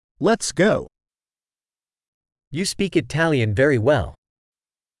Let's go. You speak Italian very well.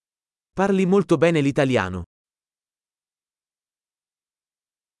 Parli molto bene l'italiano.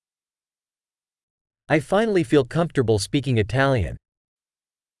 I finally feel comfortable speaking Italian.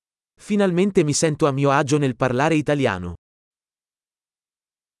 Finalmente mi sento a mio agio nel parlare italiano.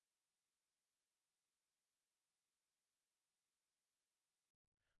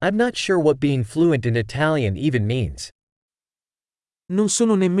 I'm not sure what being fluent in Italian even means. Non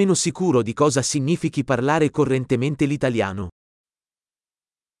sono nemmeno sicuro di cosa significhi parlare correntemente l'italiano.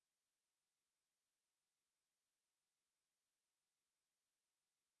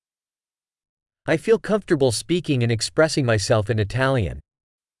 I feel comfortable speaking and expressing myself in Italian.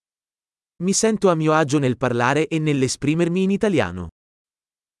 Mi sento a mio agio nel parlare e nell'esprimermi in italiano.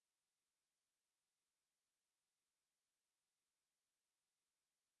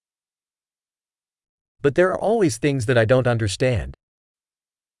 But there are always things that I don't understand.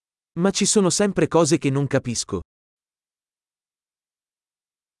 Ma ci sono sempre cose che non capisco.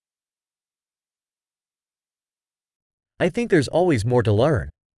 I think there's always more to learn.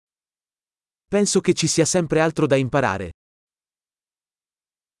 Penso che ci sia sempre altro da imparare.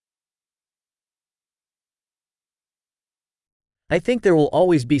 I think there will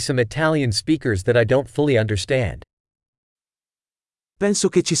always be some Italian speakers that I don't fully understand. Penso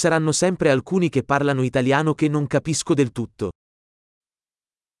che ci saranno sempre alcuni che parlano italiano che non capisco del tutto.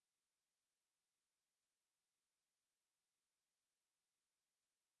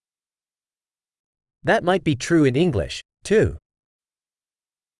 That might be true in English, too.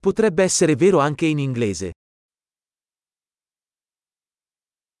 Potrebbe essere vero anche in inglese.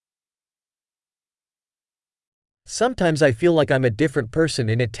 Sometimes I feel like I'm a different person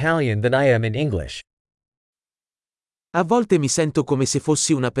in Italian than I am in English. A volte mi sento come se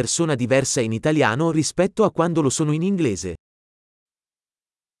fossi una persona diversa in italiano rispetto a quando lo sono in inglese.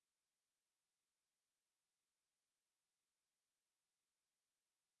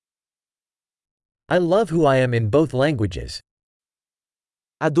 I love who I am in both languages.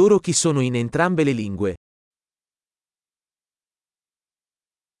 Adoro chi sono in entrambe le lingue.